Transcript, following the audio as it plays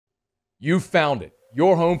You found it.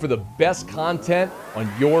 Your home for the best content on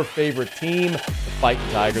your favorite team, the Fighting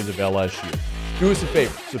Tigers of LSU. Do us a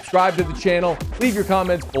favor. Subscribe to the channel. Leave your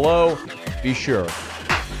comments below. Be sure to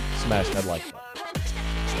smash that like button.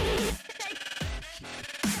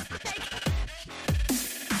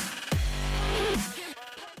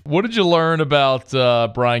 What did you learn about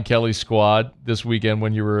Brian Kelly's squad this weekend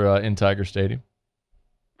when you were in Tiger Stadium?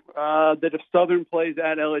 That if Southern plays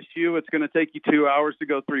at LSU, it's going to take you 2 hours to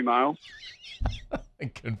go 3 miles.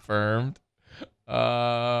 Confirmed.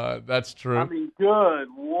 That's true. I mean, good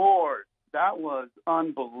Lord. That was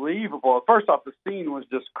unbelievable. First off, the scene was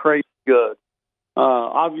just crazy good.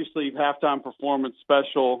 Obviously, halftime performance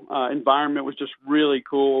special. Environment was just really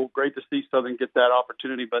cool. Great to see Southern get that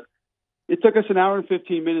opportunity. But it took us an hour and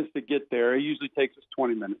 15 minutes to get there. It usually takes us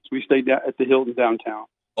 20 minutes. We stayed at the Hilton downtown.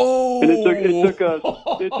 Oh, and it took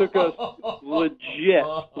us legit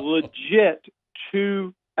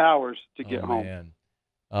 2 hours to get home. Man.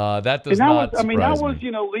 That does not surprise me. That was,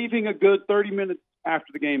 leaving a good 30 minutes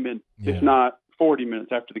after the game ended, if not 40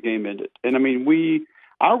 minutes after the game ended. And I mean,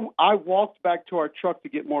 I walked back to our truck to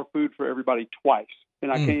get more food for everybody twice,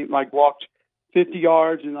 and I walked 50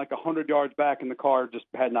 yards and 100 yards back, and the car just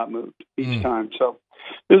had not moved each time. So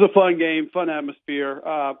it was a fun game, fun atmosphere.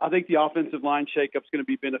 I think the offensive line shakeup is going to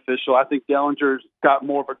be beneficial. I think Dellinger's got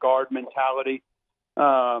more of a guard mentality.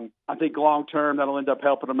 I think long term that'll end up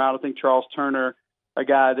helping him out. I think Charles Turner, a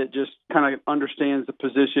guy that just kind of understands the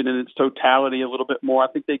position in its totality a little bit more. I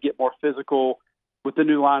think they get more physical with the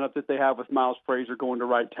new lineup that they have with Miles Frazier going to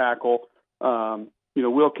right tackle.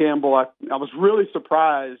 Will Campbell, I was really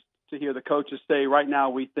surprised to hear the coaches say right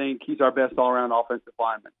now we think he's our best all-around offensive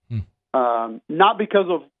lineman. Not because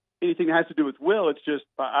of anything that has to do with Will. It's just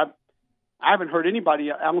I haven't heard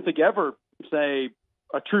anybody, I don't think ever, say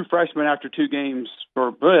a true freshman after 2 games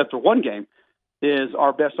or really after 1 game is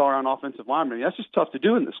our best all-around offensive lineman. That's just tough to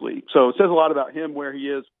do in this league. So it says a lot about him, where he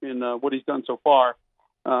is, and what he's done so far.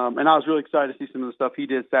 And I was really excited to see some of the stuff he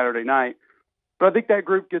did Saturday night. But I think that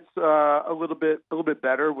group gets a little bit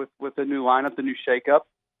better with the new lineup, the new shakeup.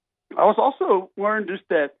 I was also learned just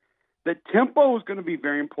that tempo is going to be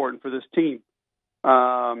very important for this team.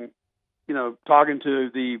 Talking to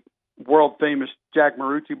the world famous Jack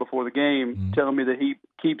Marucci before the game, telling me that he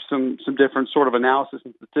keeps some different sort of analysis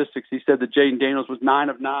and statistics. He said that Jaden Daniels was 9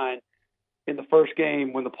 of 9 in the first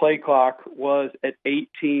game when the play clock was at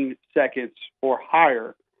 18 seconds or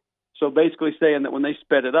higher. So basically saying that when they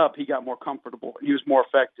sped it up, he got more comfortable. He was more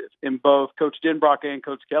effective. And both Coach Denbrock and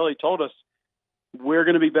Coach Kelly told us, we're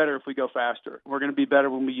going to be better if we go faster. We're going to be better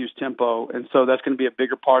when we use tempo. And so that's going to be a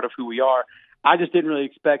bigger part of who we are. I just didn't really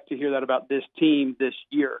expect to hear that about this team this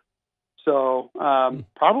year. So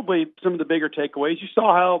probably some of the bigger takeaways. You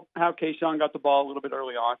saw how Kayshawn got the ball a little bit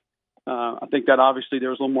early on. I think that obviously there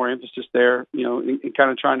was a little more emphasis there, in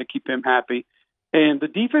kind of trying to keep him happy. And the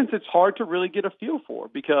defense, it's hard to really get a feel for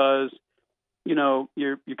because,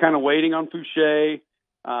 you're kind of waiting on Fouché.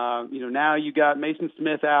 Now you got Mason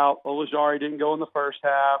Smith out. Olajari didn't go in the first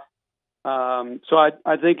half. So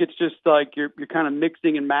I think it's just like you're kind of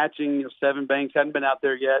mixing and matching. Seven Banks hadn't been out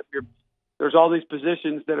there yet. There's all these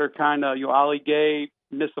positions that are kind of, Ali Gay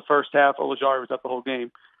missed the first half. Olajari was out the whole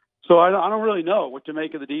game. So I don't really know what to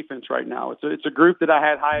make of the defense right now. It's a group that I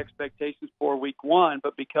had high expectations for week 1,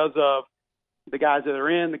 but because of the guys that are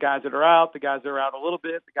in, the guys that are out, the guys that are out a little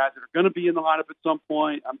bit, the guys that are going to be in the lineup at some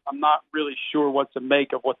point, I'm not really sure what to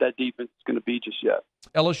make of what that defense is going to be just yet.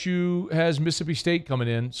 LSU has Mississippi State coming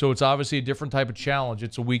in, so it's obviously a different type of challenge.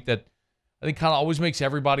 It's a week that I think kind of always makes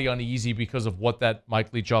everybody uneasy because of what that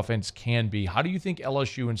Mike Leach offense can be. How do you think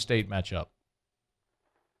LSU and State match up?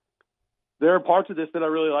 There are parts of this that I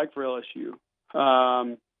really like for LSU.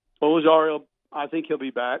 Olajari, I think he'll be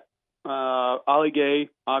back. Ali Gay,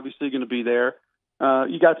 obviously going to be there.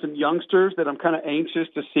 You got some youngsters that I'm kind of anxious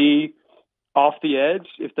to see off the edge.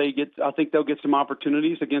 I think they'll get some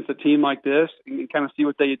opportunities against a team like this and kind of see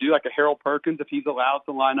what they do, like a Harold Perkins, if he's allowed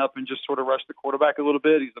to line up and just sort of rush the quarterback a little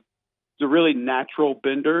bit. He's a really natural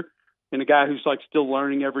bender and a guy who's still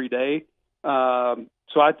learning every day.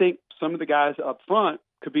 So I think some of the guys up front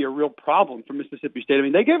could be a real problem for Mississippi State. I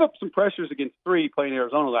mean, they gave up some pressures against 3 playing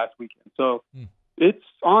Arizona last weekend. So it's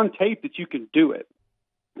on tape that you can do it.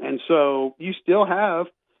 And so you still have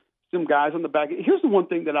some guys on the back. Here's the one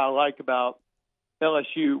thing that I like about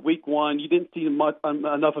LSU. Week 1, you didn't see enough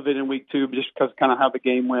of it in week 2 just because kind of how the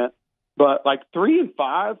game went. But 3 and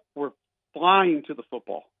 5 were flying to the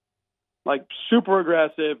football. Super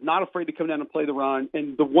aggressive, not afraid to come down and play the run.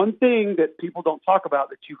 And the one thing that people don't talk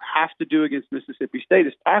about that you have to do against Mississippi State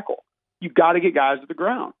is tackle. You've got to get guys to the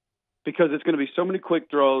ground. because it's going to be so many quick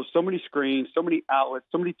throws, so many screens, so many outlets,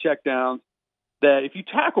 so many checkdowns that if you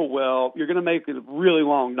tackle well, you're going to make it a really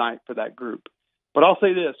long night for that group. But I'll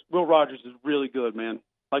say this, Will Rogers is really good, man.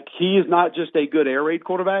 Like, he is not just a good air raid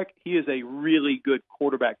quarterback. He is a really good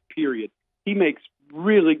quarterback, period. He makes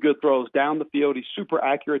really good throws down the field. He's super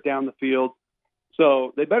accurate down the field.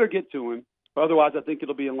 So they better get to him. Otherwise, I think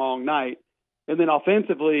it'll be a long night. And then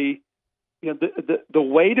offensively, you know, the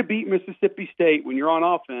way to beat Mississippi State when you're on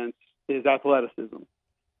offense is athleticism.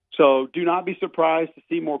 So do not be surprised to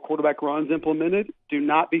see more quarterback runs implemented. Do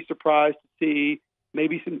not be surprised to see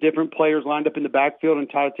maybe some different players lined up in the backfield and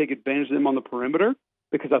try to take advantage of them on the perimeter,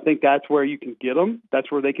 because I think that's where you can get them.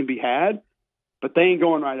 That's where they can be had. But they ain't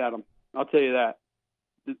going right at them. I'll tell you that.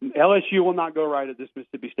 LSU will not go right at this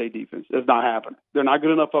Mississippi State defense. It's not happening. They're not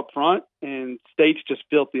good enough up front, and State's just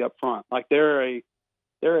filthy up front. Like, I'm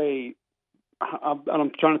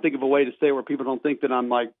trying to think of a way to say where people don't think that I'm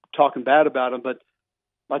like talking bad about them, but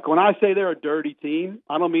like when I say they're a dirty team,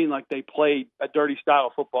 I don't mean like they play a dirty style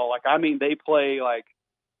of football. Like, I mean they play like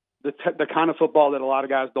the kind of football that a lot of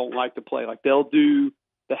guys don't like to play. Like, they'll do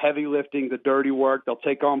the heavy lifting, the dirty work. They'll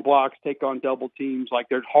take on blocks, take on double teams. Like,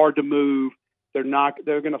 they're hard to move. They're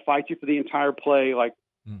going to fight you for the entire play. Like,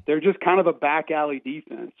 they're just kind of a back alley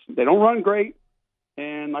defense. They don't run great.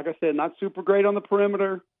 And like I said, not super great on the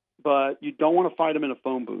perimeter, but you don't want to fight them in a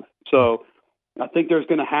phone booth. So I think there's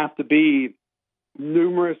going to have to be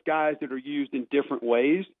numerous guys that are used in different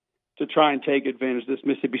ways to try and take advantage of this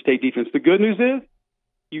Mississippi State defense. The good news is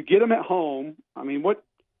you get them at home. I mean,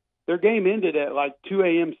 their game ended at like 2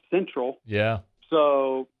 a.m. Central. Yeah.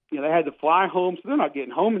 So, you know, they had to fly home. So they're not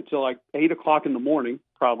getting home until like 8 o'clock in the morning,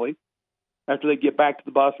 probably, after they get back to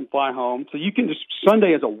the bus and fly home. So you can just –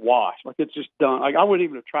 Sunday is a wash. Like, it's just done. Like, I wouldn't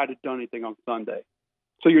even have tried to do anything on Sunday.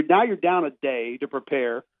 So you're down a day to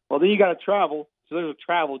prepare. Well, then you got to travel. So there's a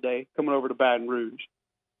travel day coming over to Baton Rouge.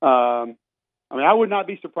 I mean, I would not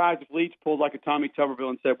be surprised if Leach pulled like a Tommy Tuberville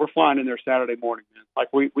and said, we're flying in there Saturday morning, man. Like,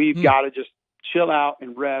 we've got to just chill out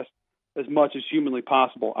and rest as much as humanly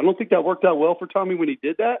possible. I don't think that worked out well for Tommy when he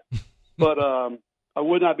did that, but I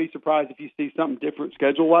would not be surprised if you see something different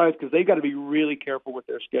schedule-wise, because they've got to be really careful with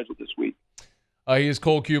their schedule this week. He is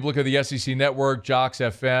Cole Cubelic of the SEC Network, Jocks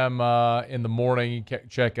FM in the morning. You can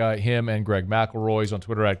check him and Greg McElroy. He's on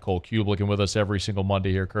Twitter at Cole Cubelic, and with us every single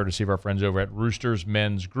Monday here, courtesy of our friends over at Roosters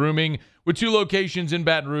Men's Grooming, with 2 locations in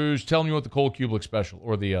Baton Rouge. Tell them you want the Cole Cubelic special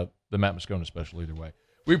or the Matt Moscona special, either way.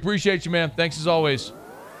 We appreciate you, man. Thanks as always.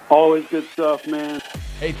 Always good stuff, man.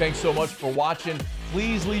 Hey, thanks so much for watching.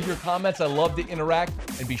 Please leave your comments. I love to interact,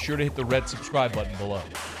 and be sure to hit the red subscribe button below.